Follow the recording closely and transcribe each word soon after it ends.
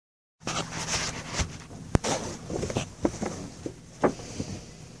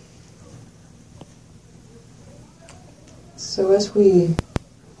So as we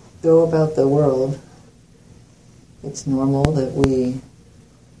go about the world, it's normal that we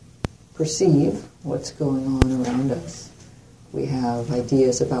perceive what's going on around us. We have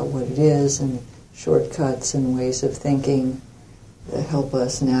ideas about what it is and shortcuts and ways of thinking that help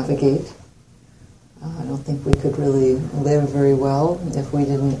us navigate. I don't think we could really live very well if we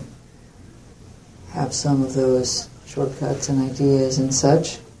didn't have some of those shortcuts and ideas and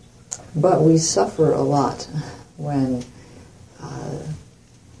such. But we suffer a lot when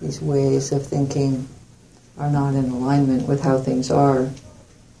these ways of thinking are not in alignment with how things are.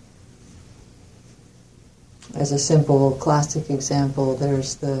 As a simple classic example,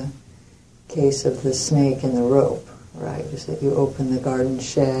 there's the case of the snake and the rope, right? Is that you open the garden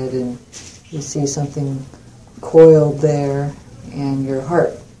shed and you see something coiled there and your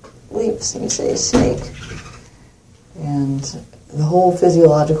heart leaps and you say, snake. And the whole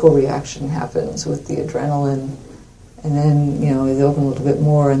physiological reaction happens with the adrenaline. And then, you open a little bit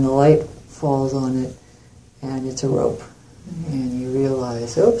more and the light falls on it and it's a rope. And you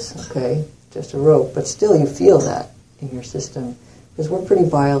realize, oops, okay, just a rope. But still you feel that in your system because we're pretty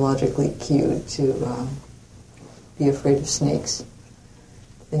biologically cued to be afraid of snakes.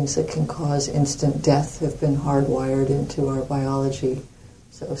 Things that can cause instant death have been hardwired into our biology.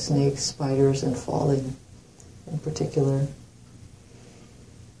 So snakes, spiders, and falling in particular.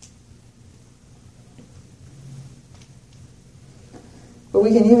 But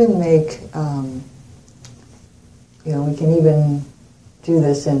we can even make, we can even do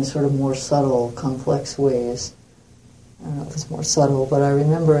this in sort of more subtle, complex ways. I don't know if it's more subtle, but I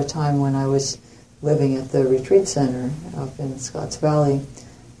remember a time when I was living at the retreat center up in Scotts Valley,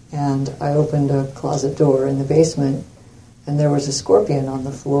 and I opened a closet door in the basement, and there was a scorpion on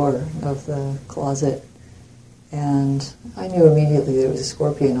the floor of the closet. And I knew immediately that it was a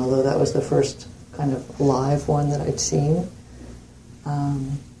scorpion, although that was the first kind of live one that I'd seen.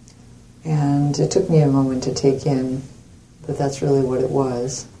 And it took me a moment to take in that that's really what it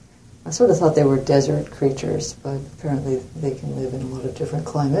was. I sort of thought they were desert creatures, but apparently they can live in a lot of different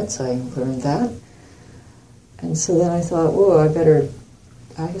climates. I learned that. And so then I thought, whoa, I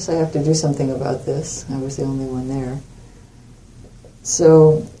guess I have to do something about this. I was the only one there.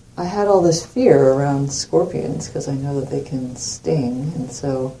 So I had all this fear around scorpions because I know that they can sting, and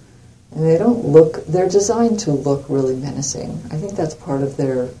they don't look, they're designed to look really menacing. I think that's part of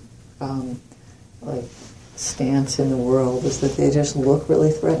their stance in the world, is that they just look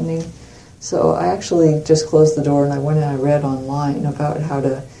really threatening. So I actually just closed the door and I went and I read online about how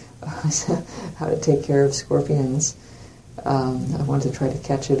to take care of scorpions. I wanted to try to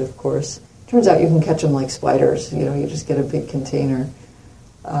catch it, of course. Turns out you can catch them like spiders. You just get a big container.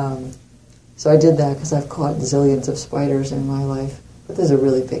 So I did that because I've caught zillions of spiders in my life. But this is a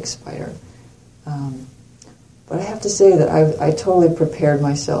really big spider. But I have to say that I totally prepared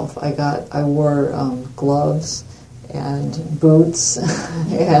myself. I wore gloves and boots,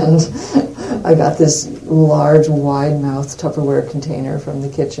 and I got this large, wide-mouthed Tupperware container from the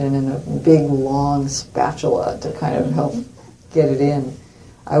kitchen and a big, long spatula to kind of help get it in.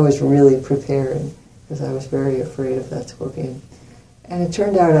 I was really prepared because I was very afraid of that scorpion. And it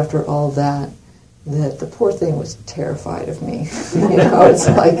turned out after all that the poor thing was terrified of me. It's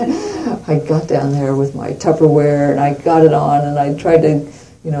like I got down there with my Tupperware and I got it on and I tried to,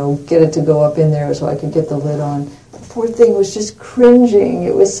 get it to go up in there so I could get the lid on. The poor thing was just cringing.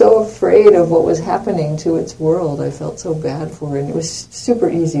 It was so afraid of what was happening to its world. I felt so bad for it. And it was super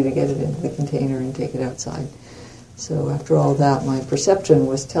easy to get it into the container and take it outside. So after all that, my perception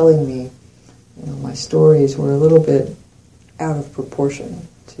was telling me, my stories were a little bit out of proportion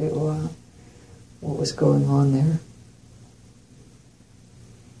to what was going on there.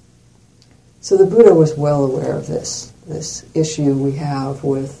 So the Buddha was well aware of this issue we have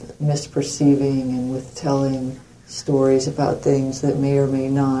with misperceiving and with telling stories about things that may or may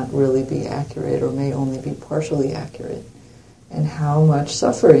not really be accurate or may only be partially accurate, and how much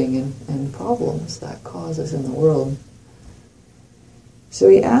suffering and problems that causes in the world. So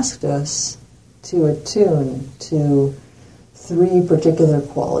he asked us to attune to 3 particular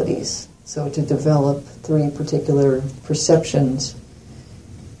qualities. So to develop 3 particular perceptions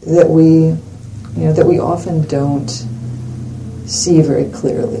that we often don't see very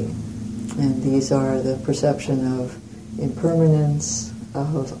clearly. And these are the perception of impermanence,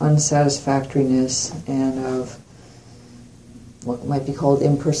 of unsatisfactoriness, and of what might be called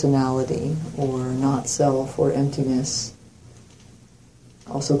impersonality, or not self, or emptiness.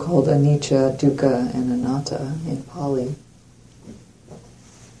 Also called anicca, dukkha, and anatta in Pali.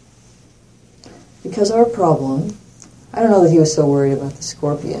 Because our problem, I don't know that he was so worried about the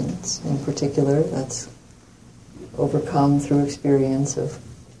scorpions in particular. That's overcome through experience of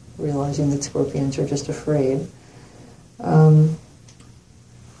realizing that scorpions are just afraid. But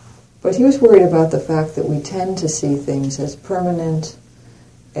he was worried about the fact that we tend to see things as permanent,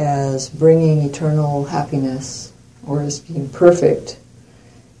 as bringing eternal happiness, or as being perfect,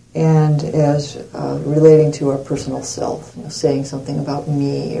 and as relating to our personal self, saying something about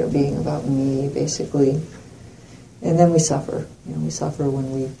me or being about me, basically. And then we suffer. We suffer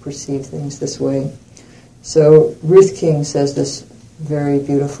when we perceive things this way. So Ruth King says this very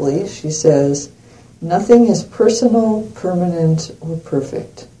beautifully. She says, "Nothing is personal, permanent, or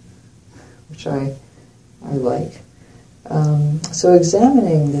perfect," which I like. So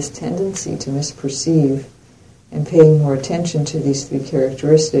examining this tendency to misperceive and paying more attention to these three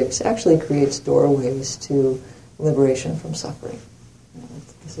characteristics actually creates doorways to liberation from suffering.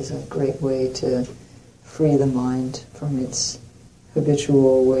 This is a great way to free the mind from its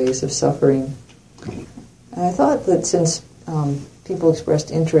habitual ways of suffering. And I thought that since people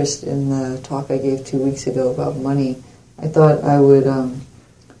expressed interest in the talk I gave 2 weeks ago about money, I thought I would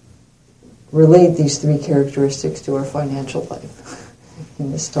relate these three characteristics to our financial life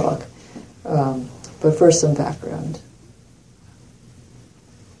in this talk. But first, some background.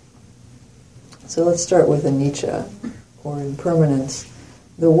 So let's start with anicca, or impermanence.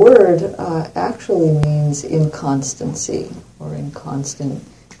 The word actually means inconstancy, or inconstant.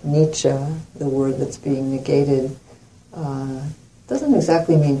 Nicca, the word that's being negated, doesn't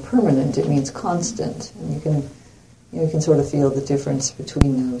exactly mean permanent. It means constant, and you can sort of feel the difference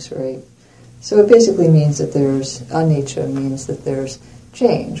between those, right? So it basically means that there's anicca, means that there's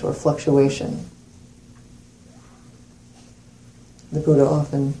change or fluctuation. The Buddha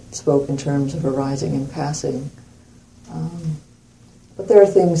often spoke in terms of arising and passing. But there are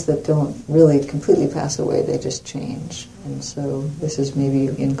things that don't really completely pass away, they just change. And so this is maybe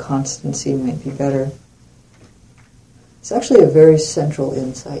inconstancy might be better. It's actually a very central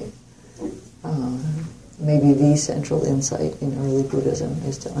insight. Maybe the central insight in early Buddhism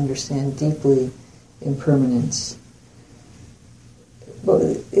is to understand deeply impermanence. But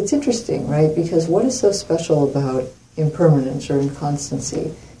it's interesting, right? Because what is so special about impermanence or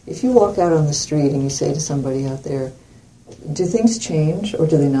inconstancy? If you walk out on the street and you say to somebody out there, do things change or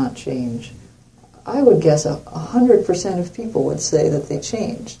do they not change? I would guess 100% of people would say that they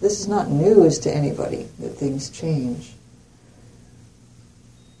change. This is not news to anybody that things change.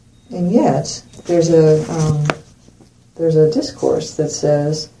 And yet, there's a discourse that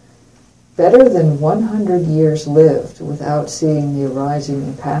says, better than 100 years lived without seeing the arising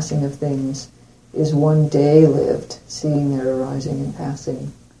and passing of things is one day lived seeing their arising and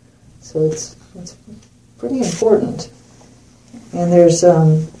passing. So it's pretty important. And there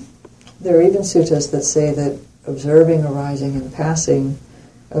are even suttas that say that observing arising and passing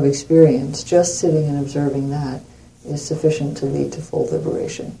of experience, just sitting and observing that, is sufficient to lead to full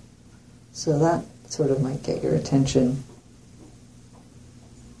liberation. So that sort of might get your attention.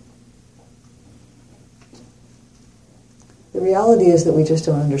 The reality is that we just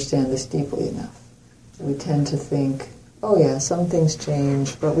don't understand this deeply enough. We tend to think, oh yeah, some things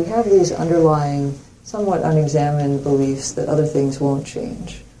change, but we have these underlying, somewhat unexamined beliefs that other things won't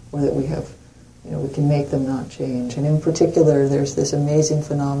change, or that we can make them not change. And in particular, there's this amazing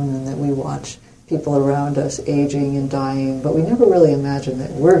phenomenon that we watch people around us aging and dying, but we never really imagine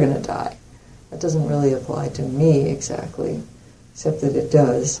that we're going to die. That doesn't really apply to me exactly, except that it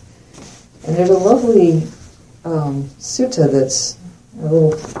does. And there's a lovely sutta that's a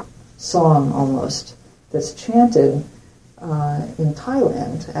little song almost, that's chanted in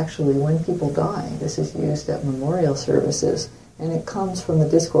Thailand, actually, when people die. This is used at memorial services, and it comes from the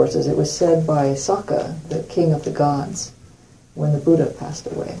discourses. It was said by Sakka, the king of the gods, when the Buddha passed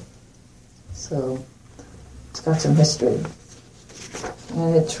away. So it's got some history.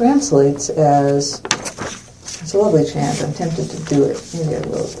 And it translates as, it's a lovely chant, I'm tempted to do it, maybe I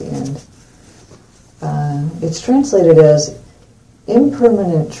will at the end. It's translated as,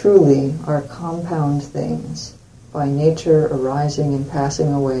 impermanent truly are compound things, by nature arising and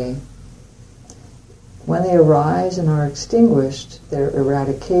passing away. When they arise and are extinguished, their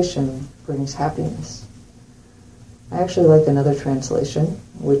eradication brings happiness. I actually like another translation,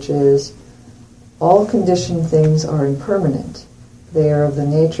 which is, all conditioned things are impermanent. They are of the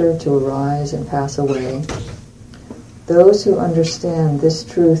nature to arise and pass away. Those who understand this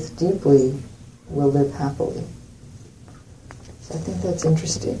truth deeply will live happily. So I think that's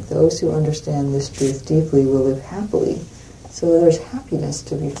interesting. Those who understand this truth deeply will live happily. So there's happiness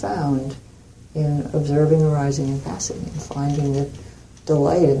to be found in observing arising and passing, and finding the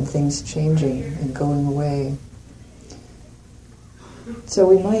delight in things changing and going away. So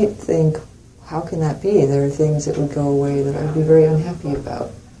we might think, how can that be? There are things that would go away that I would be very unhappy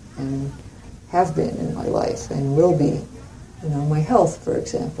about, and have been in my life, and will be. My health, for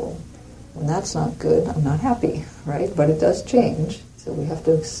example. When that's not good, I'm not happy, right? But it does change, so we have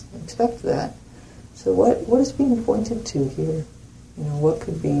to expect that. So what is being pointed to here? What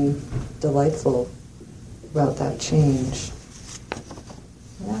could be delightful about that change?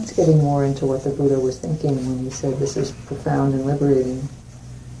 And that's getting more into what the Buddha was thinking when he said this is profound and liberating.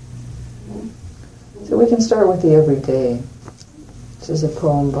 So we can start with the everyday. This is a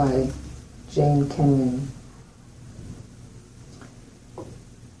poem by Jane Kenyon.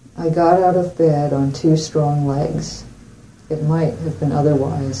 I got out of bed on 2 strong legs. It might have been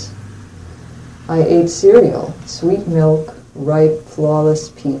otherwise. I ate cereal, sweet milk, ripe, flawless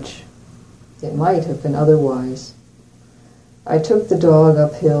peach. It might have been otherwise. I took the dog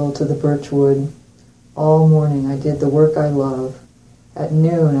uphill to the birchwood. All morning I did the work I love. At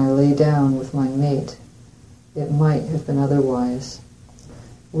noon I lay down with my mate. It might have been otherwise.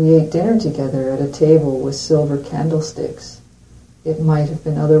 We ate dinner together at a table with silver candlesticks. It might have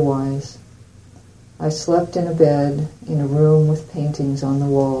been otherwise. I slept in a bed in a room with paintings on the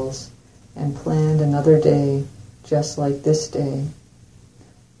walls and planned another day just like this day.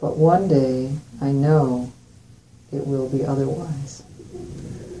 But one day I know it will be otherwise.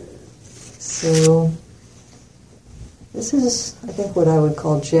 So this is, I think, what I would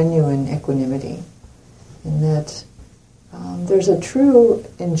call genuine equanimity, in that there's a true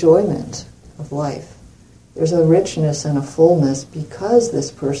enjoyment of life. There's a richness and a fullness because this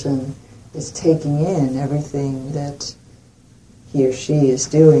person is taking in everything that he or she is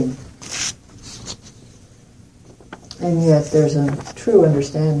doing. And yet there's a true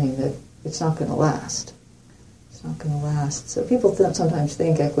understanding that it's not going to last. It's not going to last. So people sometimes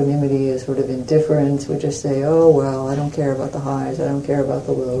think equanimity is sort of indifference. We just say, oh, well, I don't care about the highs, I don't care about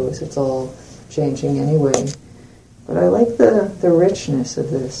the lows, it's all changing anyway. But I like the richness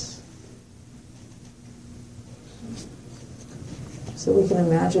of this. So we can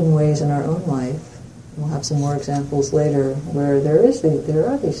imagine ways in our own life, we'll have some more examples later, where there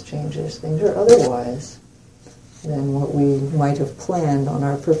are these changes. Things are otherwise than what we might have planned on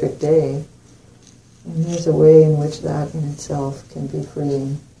our perfect day. And there's a way in which that in itself can be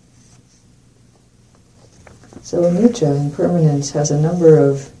freeing. So anicca, impermanence, has a number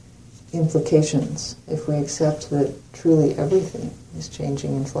of implications. If we accept that truly everything is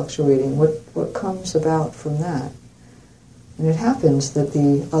changing and fluctuating, what comes about from that? And it happens that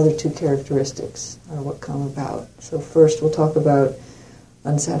the other 2 characteristics are what come about. So first we'll talk about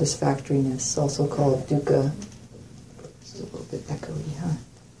unsatisfactoriness, also called dukkha. This is a little bit echoey, huh?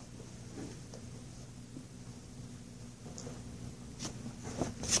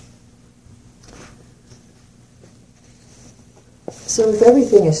 So if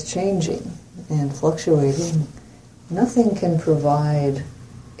everything is changing and fluctuating, nothing can provide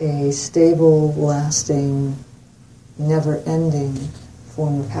a stable, lasting, never-ending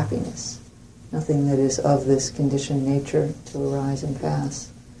form of happiness. Nothing that is of this conditioned nature to arise and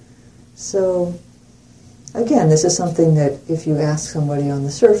pass. So, again, this is something that if you ask somebody on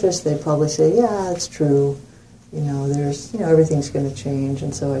the surface, they'd probably say, yeah, it's true. Everything's going to change,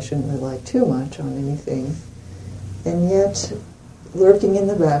 and so I shouldn't rely too much on anything. And yet, lurking in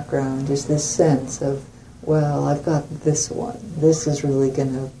the background is this sense of, well, I've got this one. This is really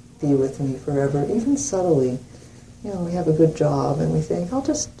going to be with me forever, even subtly. We have a good job and we think, I'm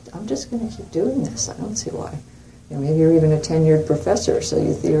just going to keep doing this. I don't see why. Maybe you're even a tenured professor, so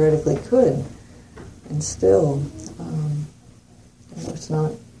you theoretically could. And still, it's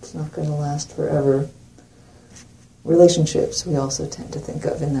not going to last forever. Relationships, we also tend to think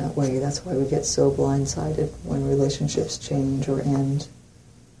of in that way. That's why we get so blindsided when relationships change or end.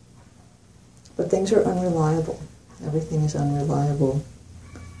 But things are unreliable. Everything is unreliable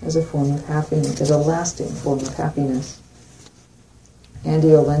as a form of happiness, as a lasting form of happiness. Andy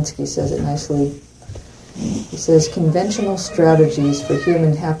Olensky says it nicely. He says, conventional strategies for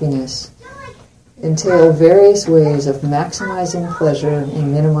human happiness entail various ways of maximizing pleasure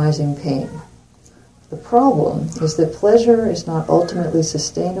and minimizing pain. The problem is that pleasure is not ultimately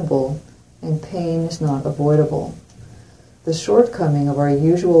sustainable and pain is not avoidable. The shortcoming of our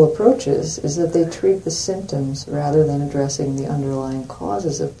usual approaches is that they treat the symptoms rather than addressing the underlying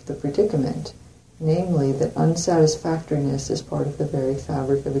causes of the predicament, namely that unsatisfactoriness is part of the very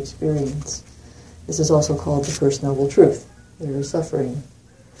fabric of experience. This is also called the First Noble Truth. There is suffering,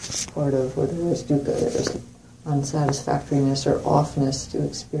 part of where there is dukkha, there is unsatisfactoriness or offness to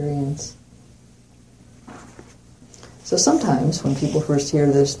experience. So sometimes when people first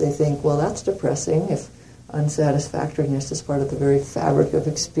hear this, they think, well, that's depressing if unsatisfactoriness is part of the very fabric of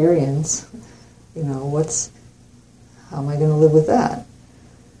experience. How am I going to live with that?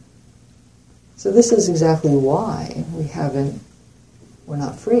 So this is exactly why we're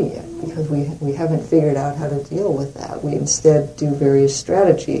not free yet, because we haven't figured out how to deal with that. We instead do various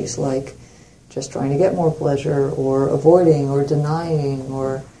strategies like just trying to get more pleasure, or avoiding, or denying,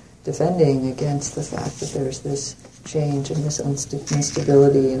 or defending against the fact that there's this change and this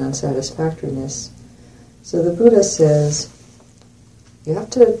instability and unsatisfactoriness. So the Buddha says, you have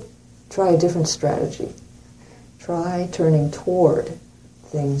to try a different strategy. Try turning toward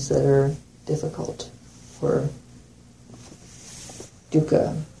things that are difficult or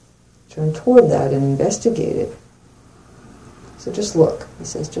dukkha. Turn toward that and investigate it. So just look. He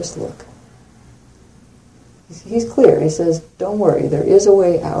says, just look. He's clear. He says, don't worry, there is a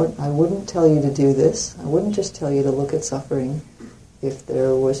way out. I wouldn't tell you to do this. I wouldn't just tell you to look at suffering if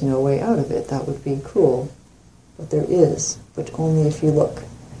there was no way out of it. That would be cruel. But there is, but only if you look.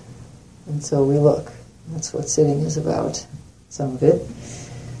 And so we look. That's what sitting is about, some of it.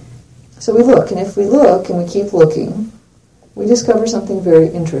 So we look, and if we look and we keep looking, we discover something very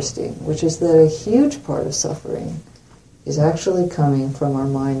interesting, which is that a huge part of suffering is actually coming from our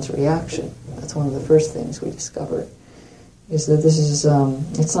mind's reaction. That's one of the first things we discover, is that this is,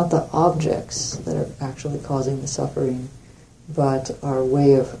 it's not the objects that are actually causing the suffering, but our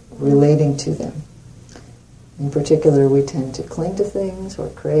way of relating to them. In particular, we tend to cling to things or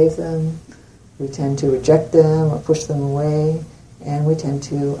crave them, we tend to reject them or push them away, and we tend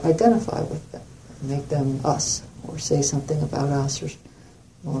to identify with them, make them us, or say something about us, or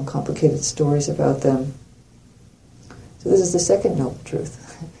long complicated stories about them. So this is the second noble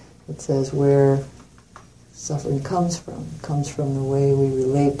truth. It says where suffering comes from the way we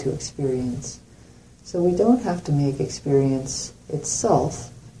relate to experience. So we don't have to make experience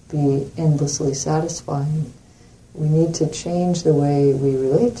itself be endlessly satisfying. We need to change the way we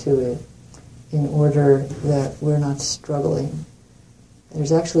relate to it in order that we're not struggling.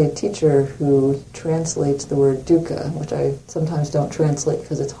 There's actually a teacher who translates the word dukkha, which I sometimes don't translate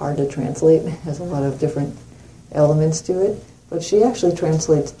because it's hard to translate. It has a lot of different elements to it. But she actually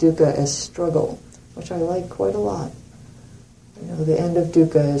translates dukkha as struggle, which I like quite a lot. The end of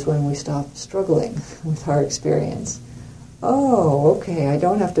dukkha is when we stop struggling with our experience. Oh, okay, I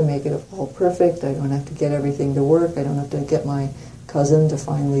don't have to make it all perfect. I don't have to get everything to work. I don't have to get my cousin to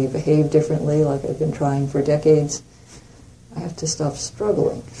finally behave differently like I've been trying for decades. I have to stop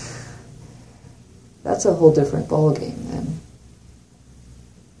struggling. That's a whole different ballgame then.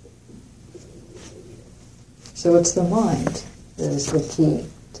 So it's the mind that is the key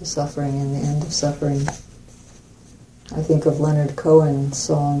to suffering and the end of suffering. I think of Leonard Cohen's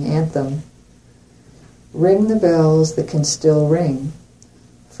song Anthem. Ring the bells that can still ring.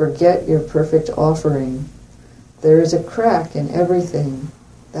 Forget your perfect offering. There is a crack in everything.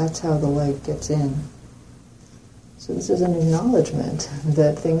 That's how the light gets in. So this is an acknowledgement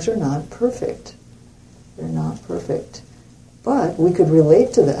that things are not perfect. They're not perfect. But we could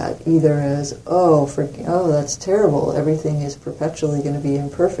relate to that either as, oh, that's terrible. Everything is perpetually going to be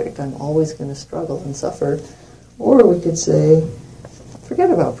imperfect. I'm always going to struggle and suffer. Or we could say, forget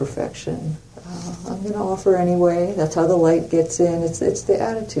about perfection. I'm going to offer anyway. That's how the light gets in. It's the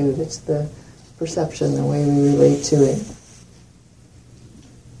attitude. It's the perception, the way we relate to it.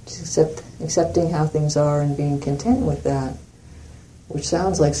 Just accepting how things are and being content with that, which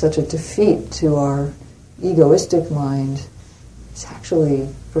sounds like such a defeat to our egoistic mind. It's actually,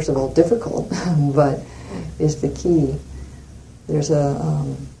 first of all, difficult, but is the key. There's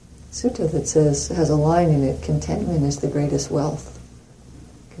a sutta that has a line in it, contentment is the greatest wealth.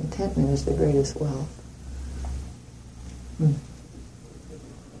 Contentment is the greatest wealth.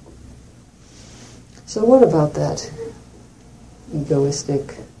 So what about that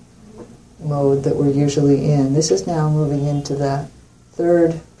egoistic mode that we're usually in? This is now moving into that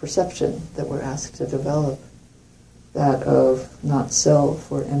third perception that we're asked to develop, that of not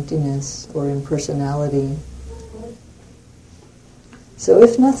self or emptiness or impersonality. So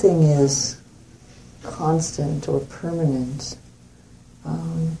if nothing is constant or permanent,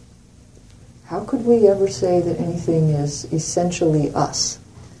 how could we ever say that anything is essentially us?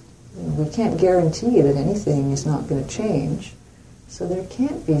 We can't guarantee that anything is not going to change. So there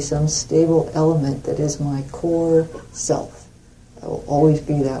can't be some stable element that is my core self. That will always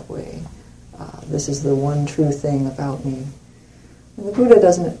be that way. This is the one true thing about me. And the Buddha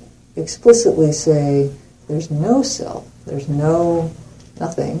doesn't explicitly say there's no self, there's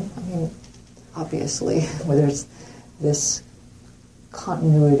nothing. I mean, obviously, whether it's this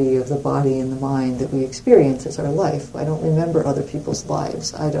continuity of the body and the mind that we experience as our life. I don't remember other people's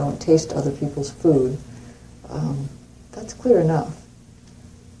lives. I don't taste other people's food. That's clear enough.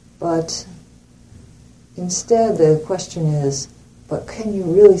 But instead the question is, but can you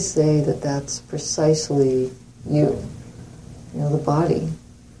really say that that's precisely you? The body.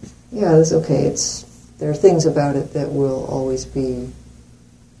 Yeah, it's okay. There are things about it that will always be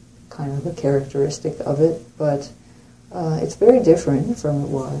kind of a characteristic of it, but it's very different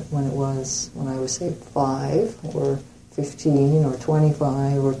from when I was, say, 5 or 15 or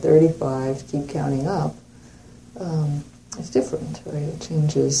 25 or 35, keep counting up. It's different, right? It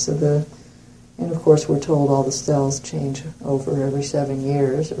changes. And of course we're told all the cells change over every 7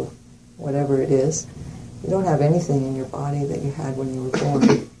 years or whatever it is. You don't have anything in your body that you had when you were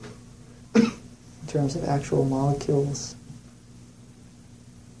born in terms of actual molecules.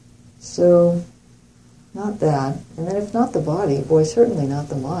 So, not that. And then if not the body, boy, certainly not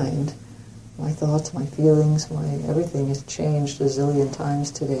the mind. My thoughts, my feelings, everything has changed a zillion times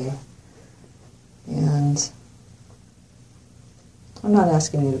today. And I'm not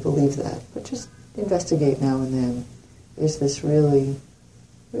asking you to believe that, but just investigate now and then. Is this really,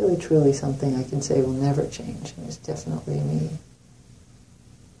 really, truly something I can say will never change? And it's definitely me.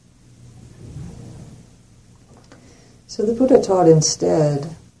 So the Buddha taught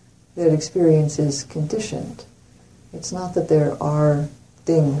instead that experience is conditioned. It's not that there are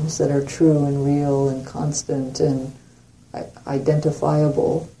things that are true and real and constant and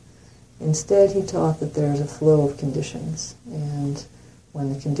identifiable. Instead, he taught that there's a flow of conditions, and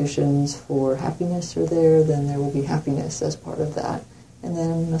when the conditions for happiness are there, then there will be happiness as part of that. And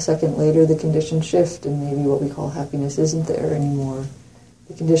then a second later, the conditions shift, and maybe what we call happiness isn't there anymore.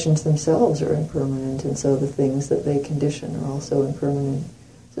 The conditions themselves are impermanent, and so the things that they condition are also impermanent.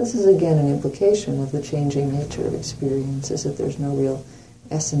 So this is again an implication of the changing nature of experience, is that there's no real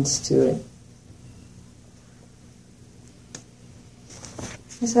essence to it.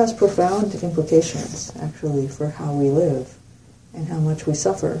 This has profound implications, actually, for how we live and how much we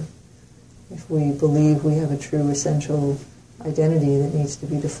suffer. If we believe we have a true essential identity that needs to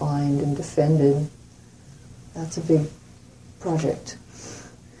be defined and defended, that's a big project.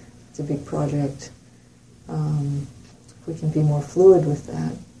 It's a big project. If we can be more fluid with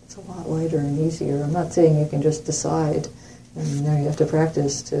that, it's a lot lighter and easier. I'm not saying you can just decide, and now you have to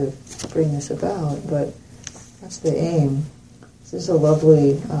practice to bring this about, but that's the aim. This is a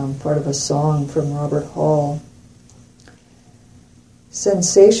lovely part of a song from Robert Hall.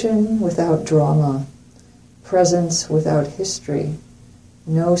 Sensation without drama, presence without history,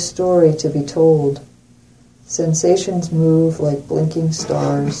 no story to be told. Sensations move like blinking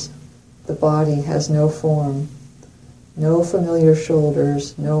stars. The body has no form, no familiar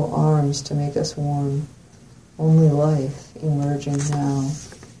shoulders, no arms to make us warm. Only life emerging now.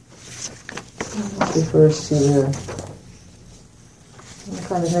 This refers to the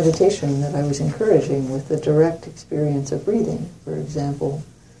kind of meditation that I was encouraging with the direct experience of breathing, for example.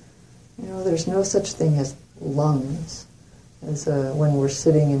 There's no such thing as lungs. As when we're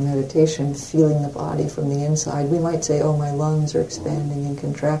sitting in meditation, feeling the body from the inside, we might say, oh, my lungs are expanding and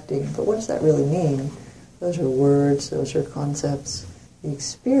contracting. But what does that really mean? Those are words, those are concepts. The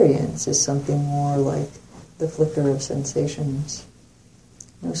experience is something more like the flicker of sensations.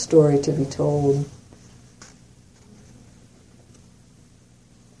 No story to be told.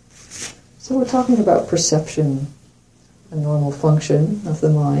 So we're talking about perception, a normal function of the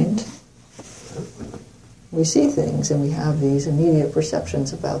mind. We see things and we have these immediate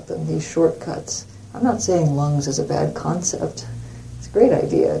perceptions about them, these shortcuts. I'm not saying lungs is a bad concept. It's a great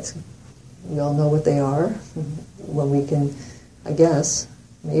idea. We all know what they are. When we can, I guess,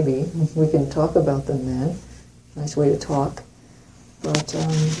 maybe, we can talk about them then. Nice way to talk. But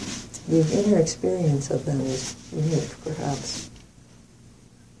the inner experience of them is unique, perhaps.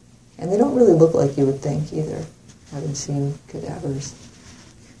 And they don't really look like you would think either, having seen cadavers.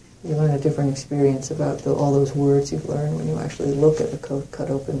 You learn a different experience about all those words you've learned when you actually look at the cut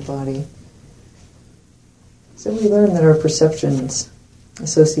open body. So we learn that our perceptions,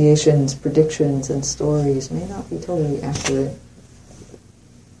 associations, predictions, and stories may not be totally accurate.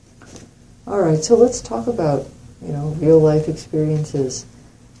 All right, so let's talk about, real life experiences.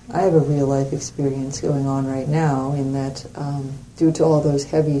 I have a real life experience going on right now in that due to all those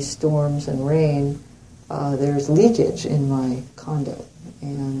heavy storms and rain, there's leakage in my condo.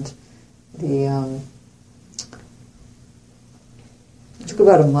 And it took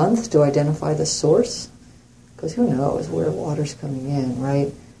about a month to identify the source, because who knows where water's coming in,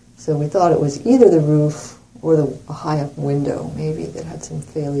 right? So we thought it was either the roof or a high-up window, maybe, that had some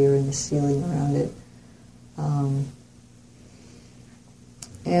failure in the ceiling around it.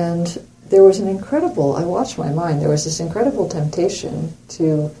 And there was I watched my mind, there was this incredible temptation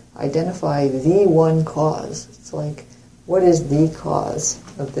to identify the one cause. It's like, what is the cause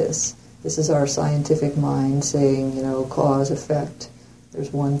of this? This is our scientific mind saying, cause, effect,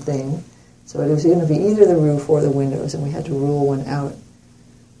 there's one thing. So it was going to be either the roof or the windows, and we had to rule one out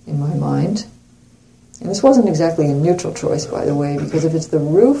in my mind. And this wasn't exactly a neutral choice, by the way, because if it's the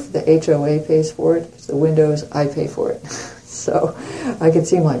roof, the HOA pays for it. If it's the windows, I pay for it. So I could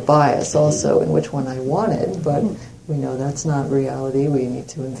see my bias also in which one I wanted, but we know that's not reality. We need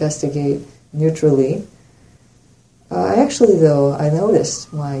to investigate neutrally. Actually, though, I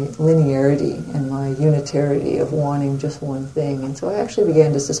noticed my linearity and my unitarity of wanting just one thing, and so I actually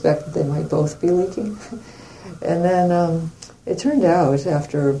began to suspect that they might both be leaking. And then it turned out,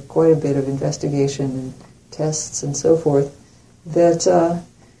 after quite a bit of investigation and tests and so forth, that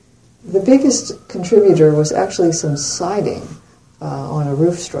the biggest contributor was actually some siding on a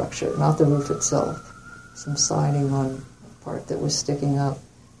roof structure, not the roof itself. Some siding on a part that was sticking up,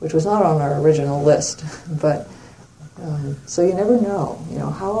 which was not on our original list, but... so you never know.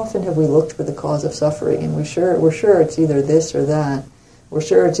 How often have we looked for the cause of suffering, and we're sure it's either this or that. We're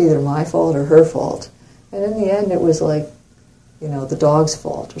sure it's either my fault or her fault, and in the end, it was like, the dog's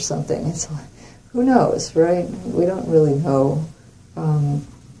fault or something. It's like, who knows, right? We don't really know.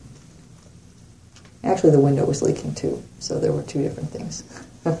 Actually, the window was leaking too, so there were two different things.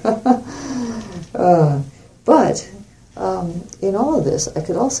 But in all of this, I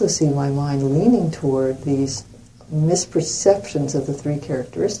could also see my mind leaning toward these misperceptions of the three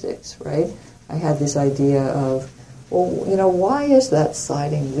characteristics, right? I had this idea of, why is that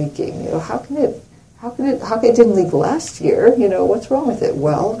siding leaking? How come it didn't leak last year? What's wrong with it?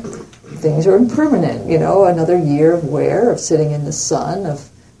 Well, things are impermanent. Another year of wear, of sitting in the sun, of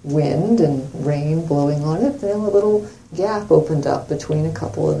wind and rain blowing on it. Then a little gap opened up between a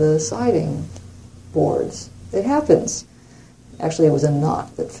couple of the siding boards. It happens. Actually, it was a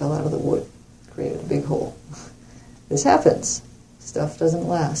knot that fell out of the wood, created a big hole. This happens. Stuff doesn't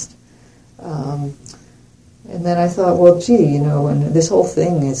last. And then I thought, well, gee, and this whole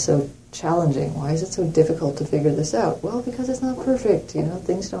thing is so challenging. Why is it so difficult to figure this out? Well, because it's not perfect.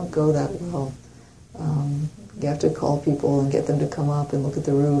 Things don't go that well. You have to call people and get them to come up and look at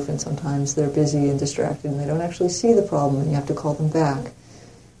the roof, and sometimes they're busy and distracted and they don't actually see the problem, and you have to call them back,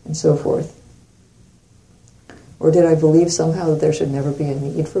 and so forth. Or did I believe somehow that there should never be a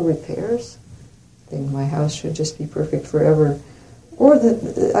need for repairs? My house should just be perfect forever. Or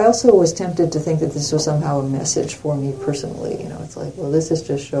that I also was tempted to think that this was somehow a message for me personally. It's like, well, this is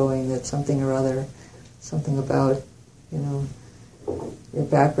just showing that something or other, something about, your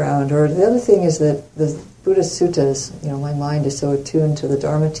background. Or the other thing is that the Buddhist suttas, my mind is so attuned to the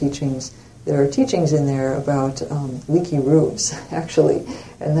Dharma teachings. There are teachings in there about leaky roofs, actually,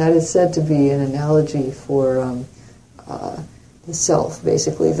 and that is said to be an analogy for the self,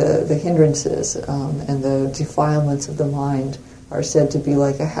 basically the hindrances and the defilements of the mind are said to be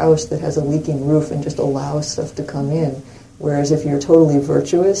like a house that has a leaking roof and just allows stuff to come in. Whereas if you're totally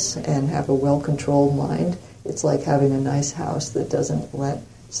virtuous and have a well-controlled mind, it's like having a nice house that doesn't let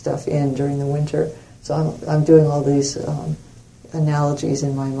stuff in during the winter. So I'm doing all these analogies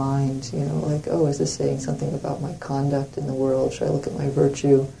in my mind, like, oh, is this saying something about my conduct in the world? Should I look at my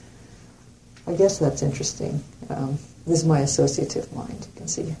virtue? I guess that's interesting. This is my associative mind. You can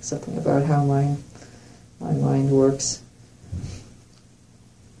see something about how my mind works.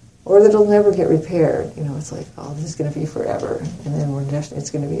 Or that it'll never get repaired. It's like, oh, this is going to be forever. And then it's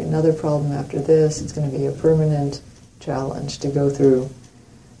going to be another problem after this. It's going to be a permanent challenge to go through.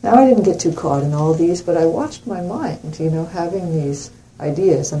 Now, I didn't get too caught in all these, but I watched my mind, having these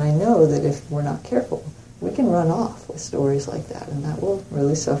ideas. And I know that if we're not careful, we can run off with stories like that, and that will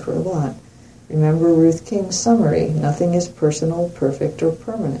really suffer a lot. Remember Ruth King's summary, nothing is personal, perfect, or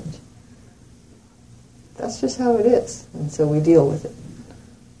permanent. That's just how it is, and so we deal with it.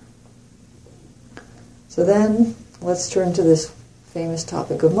 So then, let's turn to this famous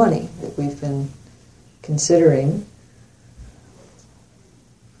topic of money that we've been considering.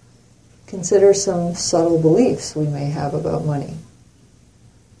 Consider some subtle beliefs we may have about money.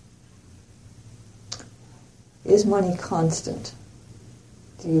 Is money constant?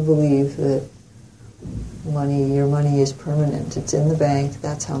 Do you believe that your money is permanent? It's in the bank,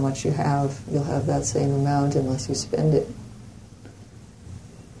 that's how much you have. You'll have that same amount unless you spend it.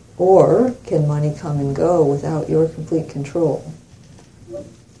 Or can money come and go without your complete control?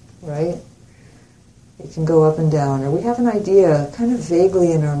 Right? It can go up and down. Or we have an idea kind of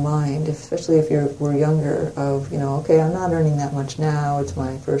vaguely in our mind, especially if we're younger, of, okay, I'm not earning that much now, it's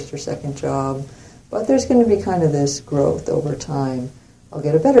my first or second job, but there's going to be kind of this growth over time. I'll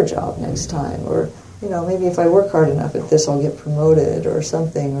get a better job next time, or maybe if I work hard enough at this, I'll get promoted or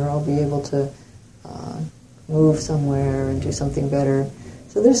something, or I'll be able to move somewhere and do something better.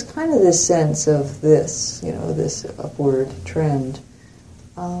 So there's kind of this sense of this, this upward trend.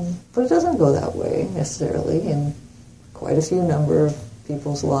 But it doesn't go that way necessarily. In quite a few number of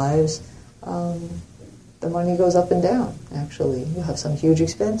people's lives, the money goes up and down, actually. You'll have some huge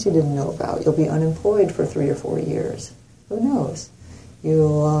expense you didn't know about. You'll be unemployed for 3 or 4 years. Who knows?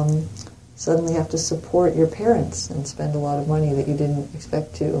 You'll suddenly have to support your parents and spend a lot of money that you didn't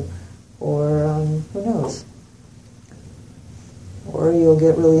expect to. Or who knows? Or you'll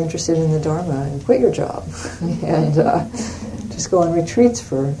get really interested in the Dharma and quit your job and just go on retreats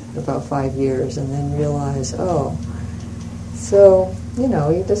for about 5 years and then realize, oh, so, who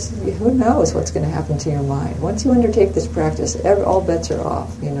knows what's going to happen to your mind. Once you undertake this practice, all bets are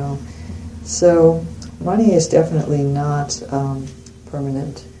off, So money is definitely not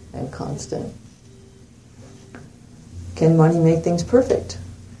permanent and constant. Can money make things perfect?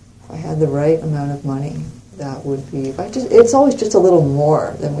 If I had the right amount of money, that would be, it's always just a little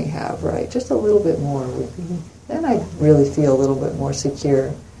more than we have, right? Just a little bit more would be, then I'd really feel a little bit more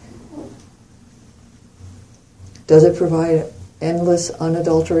secure. Does it provide endless,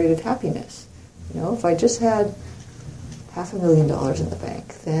 unadulterated happiness? If I just had $500,000 in the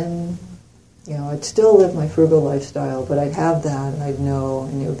bank, then, I'd still live my frugal lifestyle, but I'd have that and I'd know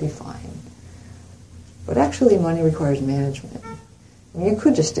and it would be fine. But actually money requires management. You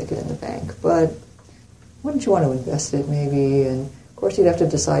could just stick it in the bank, but wouldn't you want to invest it maybe? And of course you'd have to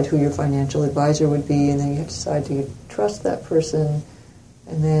decide who your financial advisor would be, and then you have to decide, do you trust that person?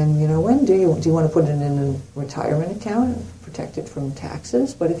 And then, when do you want to put it in a retirement account and protect it from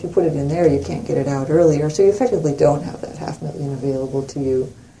taxes? But if you put it in there, you can't get it out earlier, so you effectively don't have that $500,000 available to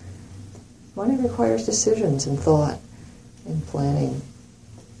you. Money requires decisions and thought and planning.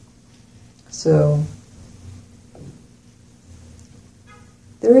 So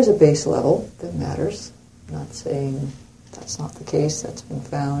there is a base level that matters. I'm not saying that's not the case, that's been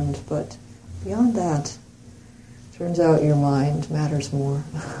found, but beyond that, turns out your mind matters more.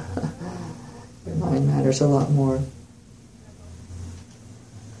 Your mind matters a lot more.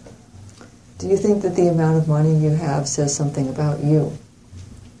 Do you think that the amount of money you have says something about you?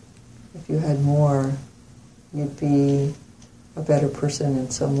 If you had more, you'd be a better person in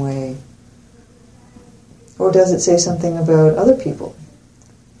some way. Or does it say something about other people?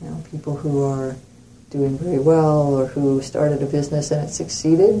 People who are doing very well, or who started a business and it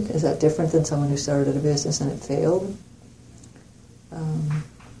succeeded. Is that different than someone who started a business and it failed?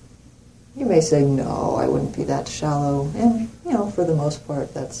 You may say, no, I wouldn't be that shallow. And, for the most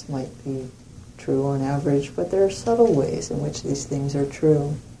part, that might be true on average, but there are subtle ways in which these things are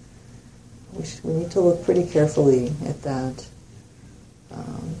true. We need to look pretty carefully at that.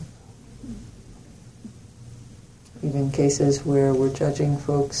 Even cases where we're judging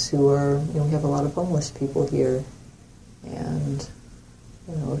folks who are, we have a lot of homeless people here, and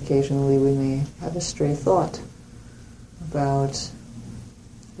occasionally we may have a stray thought about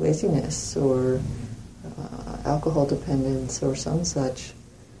laziness or alcohol dependence or some such,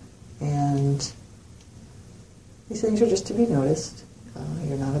 and these things are just to be noticed.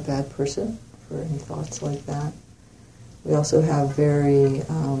 You're not a bad person for any thoughts like that. We also have very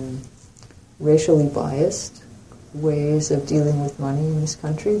racially biased ways of dealing with money in this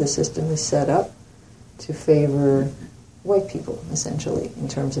country. The system is set up to favor white people, essentially, in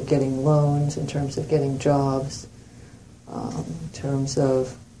terms of getting loans, in terms of getting jobs, in terms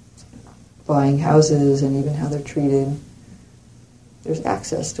of buying houses, and even how they're treated. There's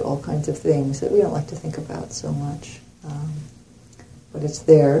access to all kinds of things that we don't like to think about so much. But it's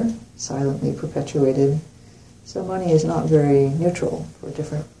there, silently perpetuated. So money is not very neutral for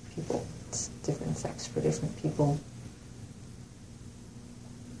different people. It's different effects for different people.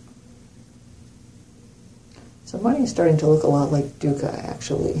 So money is starting to look a lot like dukkha,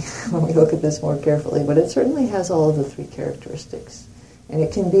 actually, when we look at this more carefully. But it certainly has all of the three characteristics. And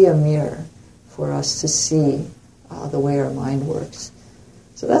it can be a mirror for us to see the way our mind works.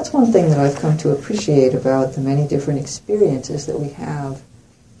 So that's one thing that I've come to appreciate about the many different experiences that we have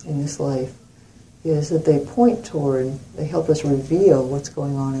in this life, is that they point toward, they help us reveal what's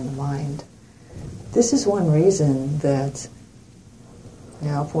going on in the mind. This is one reason that,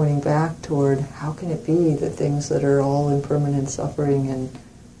 now pointing back toward how can it be that things that are all impermanent, suffering, and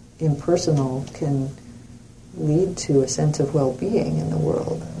impersonal can lead to a sense of well-being in the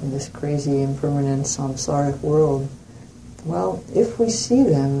world, in this crazy, impermanent, samsaric world. Well, if we see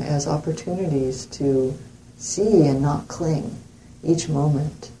them as opportunities to see and not cling each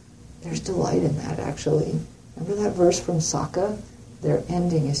moment, there's delight in that, actually. Remember that verse from Saka? Their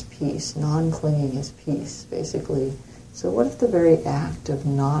ending is peace. Non-clinging is peace, basically. So what if the very act of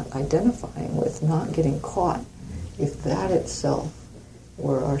not identifying with, not getting caught, if that itself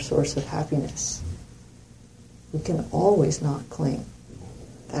or our source of happiness. We can always not cling.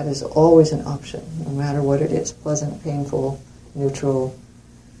 That is always an option, no matter what it is, pleasant, painful, neutral,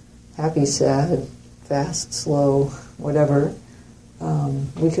 happy, sad, fast, slow, whatever.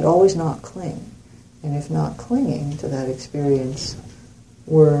 We could always not cling. And if not clinging to that experience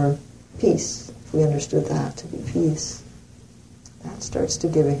were peace, if we understood that to be peace, that starts to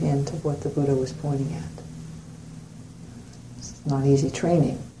give a hint of what the Buddha was pointing at. It's not easy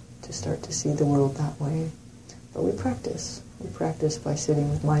training to start to see the world that way, but we practice. We practice by sitting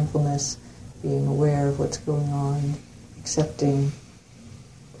with mindfulness, being aware of what's going on, accepting.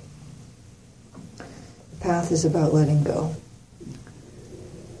 The path is about letting go.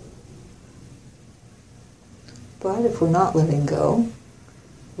 But if we're not letting go,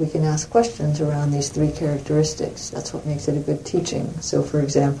 we can ask questions around these three characteristics. That's what makes it a good teaching. So, for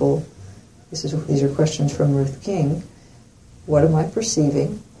example, these are questions from Ruth King. What am I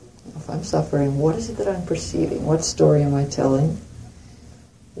perceiving? If I'm suffering, what is it that I'm perceiving? What story am I telling?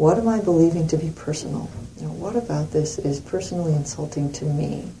 What am I believing to be personal? What about this is personally insulting to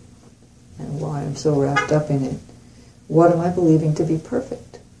me? And why I'm so wrapped up in it? What am I believing to be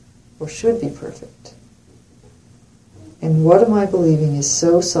perfect? Or should be perfect? And what am I believing is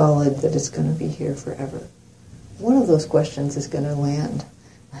so solid that it's going to be here forever? One of those questions is going to land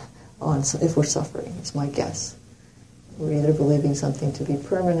on if we're suffering. It's my guess. We're either believing something to be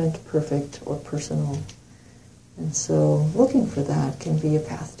permanent, perfect, or personal. And so looking for that can be a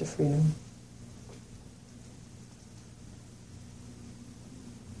path to freedom.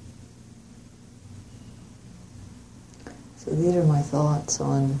 So these are my thoughts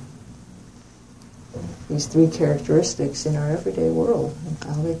on these three characteristics in our everyday world and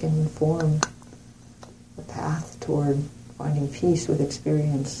how they can inform the path toward finding peace with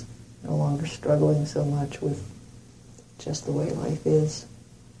experience, no longer struggling so much with just the way life is.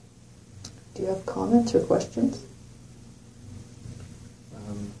 Do you have comments or questions?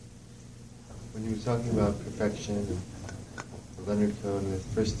 When you were talking about perfection and Leonard Cohen, the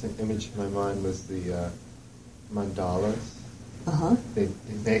first image in my mind was the mandalas. Uh-huh. They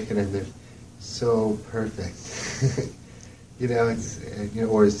make it and they're so perfect. It's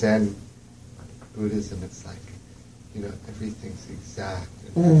or Zen Buddhism. It's like, everything's exact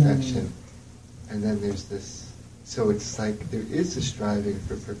and perfection, and then there's this. So it's like there is a striving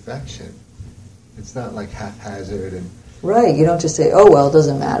for perfection. It's not like haphazard and. Right. You don't just say, "Oh well, it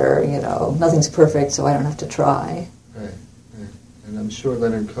doesn't matter." Nothing's perfect, so I don't have to try. Right. And I'm sure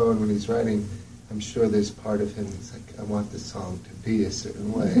Leonard Cohen, when he's writing, I'm sure there's part of him that's like, I want this song to be a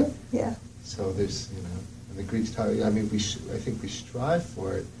certain way. Mm-hmm. Yeah. So there's, and the Greeks talk, I think we strive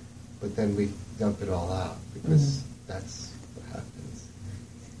for it, but then we dump it all out because that's what happens.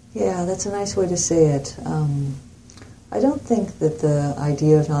 Yeah, that's a nice way to say it. I don't think that the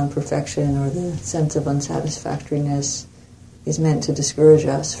idea of non-perfection or the sense of unsatisfactoriness is meant to discourage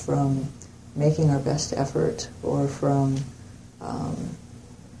us from making our best effort or from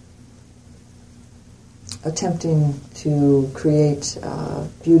attempting to create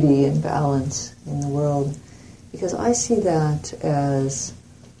beauty and balance in the world, because I see that as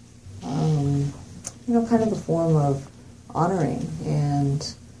kind of a form of honoring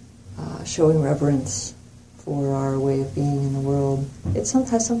and showing reverence for our way of being in the world. It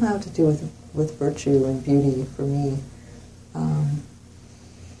has somehow to do with virtue and beauty for me.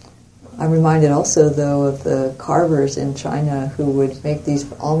 I'm reminded also, though, of the carvers in China who would make these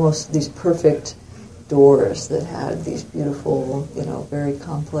perfect doors that had these beautiful, very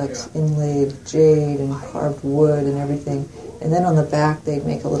complex inlaid jade and carved wood and everything. And then on the back they'd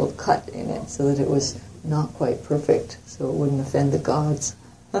make a little cut in it so that it was not quite perfect, so it wouldn't offend the gods.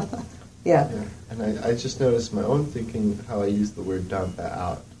 Yeah. And I just noticed my own thinking how I use the word dump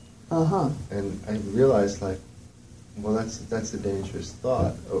out. Uh-huh. And I realized, well, that's a dangerous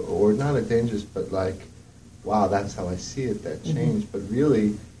thought. Or not a dangerous, but wow, that's how I see it, that change. But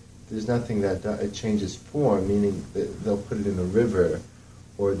really, there's nothing that it changes form, meaning that they'll put it in a river,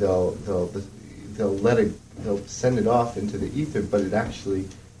 or they'll send it off into the ether, but it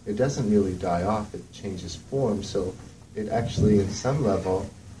doesn't really die off, it changes form. So it actually, in some level,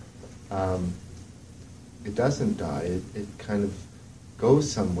 it doesn't die. It kind of goes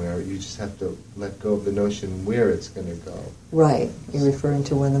somewhere. You just have to let go of the notion where it's going to go. Right. You're referring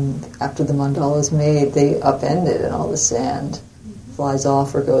to after the mandala is made, they upend it and all the sand flies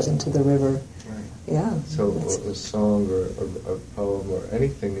off or goes into the river. Right. Yeah. So a song or a poem or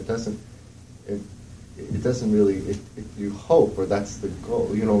anything, it doesn't really, you hope, or that's the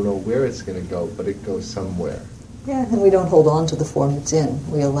goal. You don't know where it's going to go, but it goes somewhere. Yeah, and we don't hold on to the form it's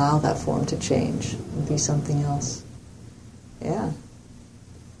in. We allow that form to change and be something else. Yeah.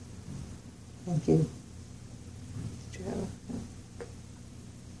 Thank you. Did you have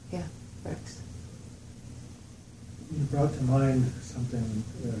yeah, Rex? You brought to mind something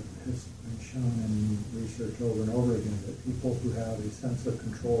that has been shown in research over and over again, that people who have a sense of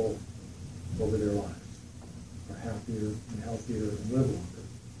control over their lives are happier and healthier and live longer.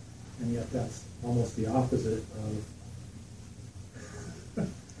 And yet that's almost the opposite of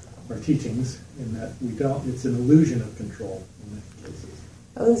our teachings, in that we don't, it's an illusion of control in many cases.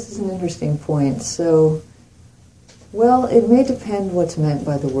 Oh, this is an interesting point. So, well, it may depend what's meant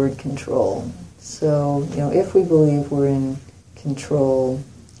by the word control. So, if we believe we're in control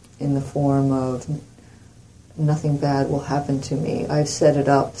in the form of nothing bad will happen to me, I've set it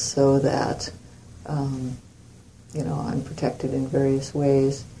up so that, I'm protected in various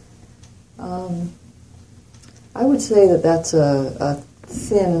ways. I would say that that's a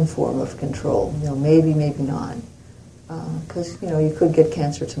thin form of control. Maybe not. Because, you could get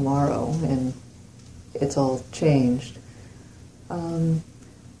cancer tomorrow and it's all changed.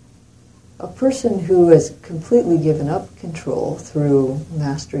 A person who has completely given up control through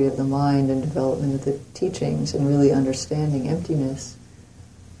mastery of the mind and development of the teachings and really understanding emptiness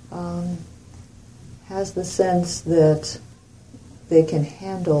has the sense that they can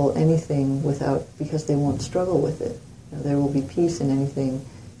handle anything because they won't struggle with it. There will be peace in anything.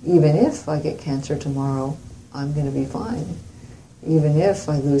 Even if I get cancer tomorrow, I'm going to be fine. Even if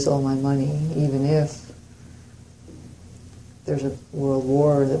I lose all my money, even if there's a world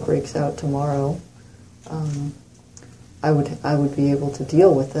war that breaks out tomorrow, I would be able to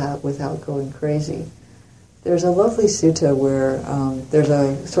deal with that without going crazy. There's a lovely sutta where there's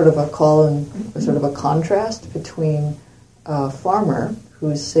a sort of a call and a sort of a contrast between a farmer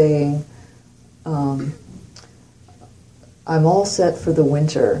who's saying, I'm all set for the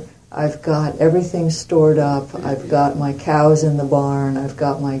winter. I've got everything stored up. I've got my cows in the barn. I've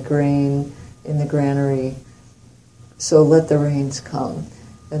got my grain in the granary. So let the rains come.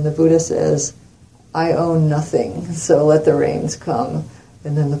 And the Buddha says, I own nothing, so let the rains come.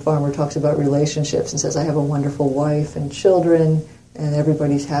 And then the farmer talks about relationships and says, I have a wonderful wife and children, and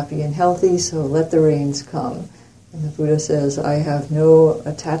everybody's happy and healthy, so let the rains come. And the Buddha says, I have no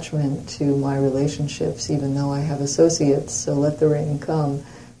attachment to my relationships, even though I have associates, so let the rain come.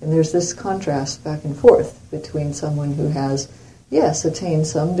 And there's this contrast back and forth between someone who has, yes, attained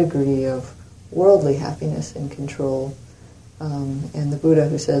some degree of worldly happiness and control, and the Buddha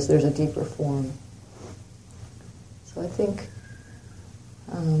who says there's a deeper form. So I think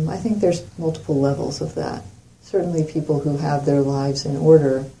there's multiple levels of that. Certainly people who have their lives in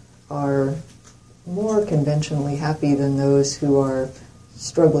order are more conventionally happy than those who are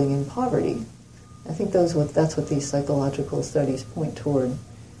struggling in poverty. I think that's what these psychological studies point toward.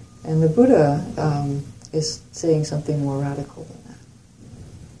 And the Buddha is saying something more radical than that.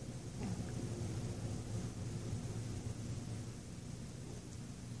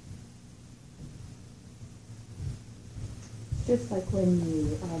 Just like when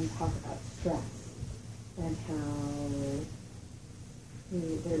you talk about stress and how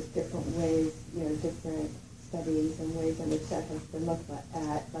there's different ways, different studies and ways in which that has been looked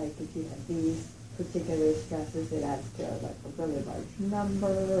at. Like if you have these particular stresses, it adds to like a really large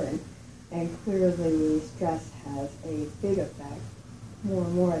number, and clearly stress has a big effect. More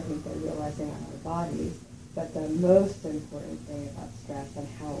and more, I think they're realizing on our bodies. But the most important thing about stress and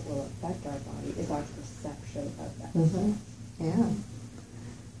how it will affect our body is our perception of that stress. Yeah,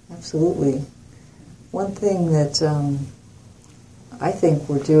 absolutely. One thing that I think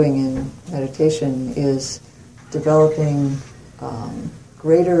we're doing in meditation is developing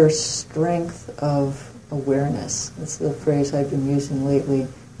greater strength of awareness. That's the phrase I've been using lately.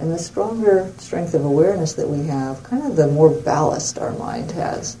 And the stronger strength of awareness that we have, kind of the more ballast our mind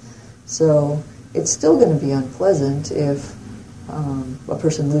has. So it's still going to be unpleasant if a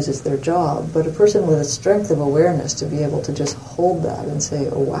person loses their job, but a person with a strength of awareness to be able to just hold that and say,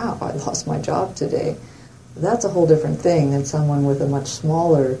 oh wow, I lost my job today, that's a whole different thing than someone with a much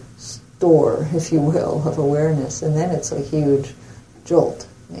smaller store, if you will, of awareness, and then it's a huge jolt,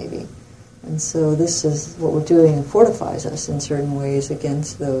 maybe. And so this is what we're doing, and fortifies us in certain ways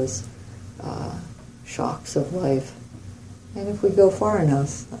against those shocks of life. And if we go far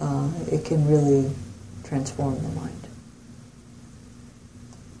enough, it can really transform the mind.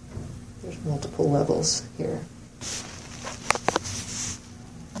 There's multiple levels here.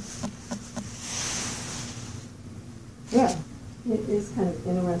 Yeah. It is kind of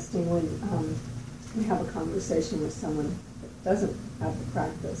interesting when we have a conversation with someone that doesn't have the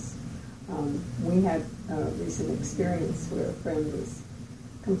practice. We had a recent experience where a friend was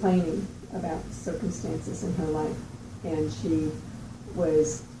complaining about circumstances in her life, and she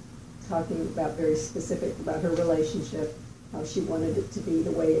was talking about very specific about her relationship, how she wanted it to be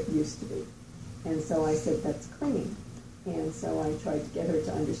the way it used to be. And so I said, that's clinging. And so I tried to get her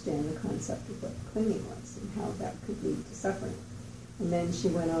to understand the concept of what clinging was and how that could lead to suffering. And then she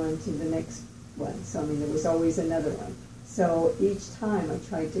went on to the next one. So, I mean, there was always another one. So each time I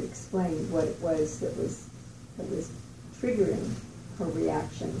tried to explain what it was that was triggering her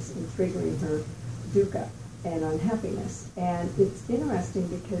reactions and triggering her dukkha and unhappiness. And it's interesting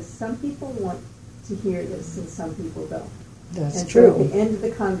because some people want to hear this and some people don't. That's and true. So at the end of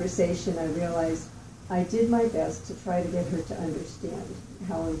the conversation, I realized I did my best to try to get her to understand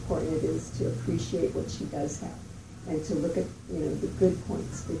how important it is to appreciate what she does have and to look at the good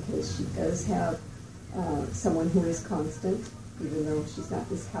points, because she does have someone who is constant, even though she's not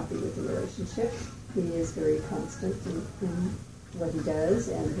as happy with the relationship. He is very constant in what he does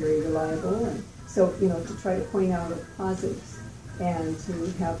and very reliable. And so, to try to point out the positives and to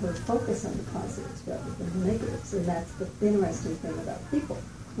have her focus on the positives rather than the negatives. And that's the interesting thing about people.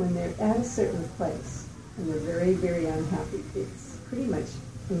 When they're at a certain place and they're very, very unhappy, it's pretty much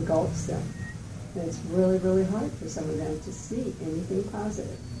engulfs them. And it's really, really hard for some of them to see anything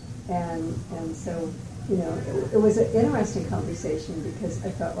positive. And so, it was an interesting conversation because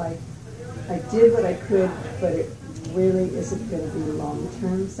I felt like I did what I could, but it really isn't going to be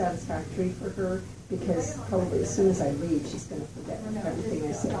long-term satisfactory for her, because probably as soon as I leave, she's going to forget everything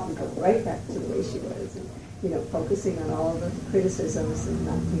I said and go right back to the way she was, and focusing on all the criticisms and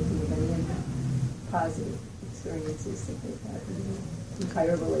not thinking of any of the positive experiences that they've had in the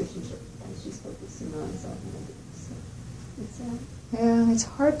entire relationship. And she's focusing on is all negative. So it's Yeah, it's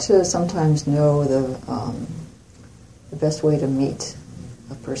hard to sometimes know the best way to meet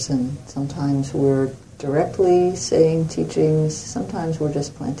a person. Sometimes we're directly saying teachings. Sometimes we're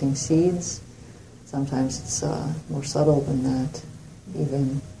just planting seeds. Sometimes it's more subtle than that,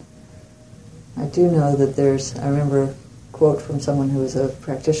 even. I do know that I remember a quote from someone who was a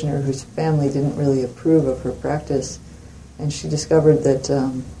practitioner whose family didn't really approve of her practice, and she discovered that,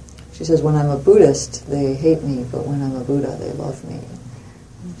 she says, when I'm a Buddhist, they hate me, but when I'm a Buddha, they love me.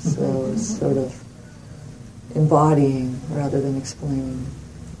 So it's sort of embodying rather than explaining.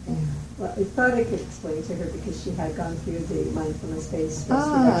 Yeah. Well, I thought I could explain to her because she had gone through the mindfulness-based stress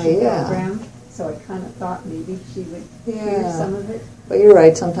reduction program, so I kind of thought maybe she would hear some of it. But you're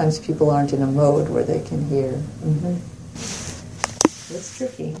right, sometimes people aren't in a mode where they can hear. Mm-hmm. It's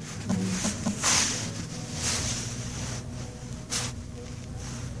tricky.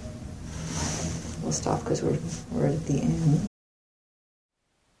 We'll stop because we're at the end.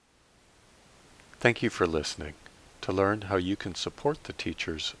 Thank you for listening. To learn how you can support the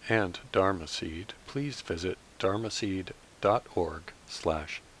teachers and Dharma Seed, please visit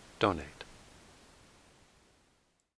dharmaseed.org/donate.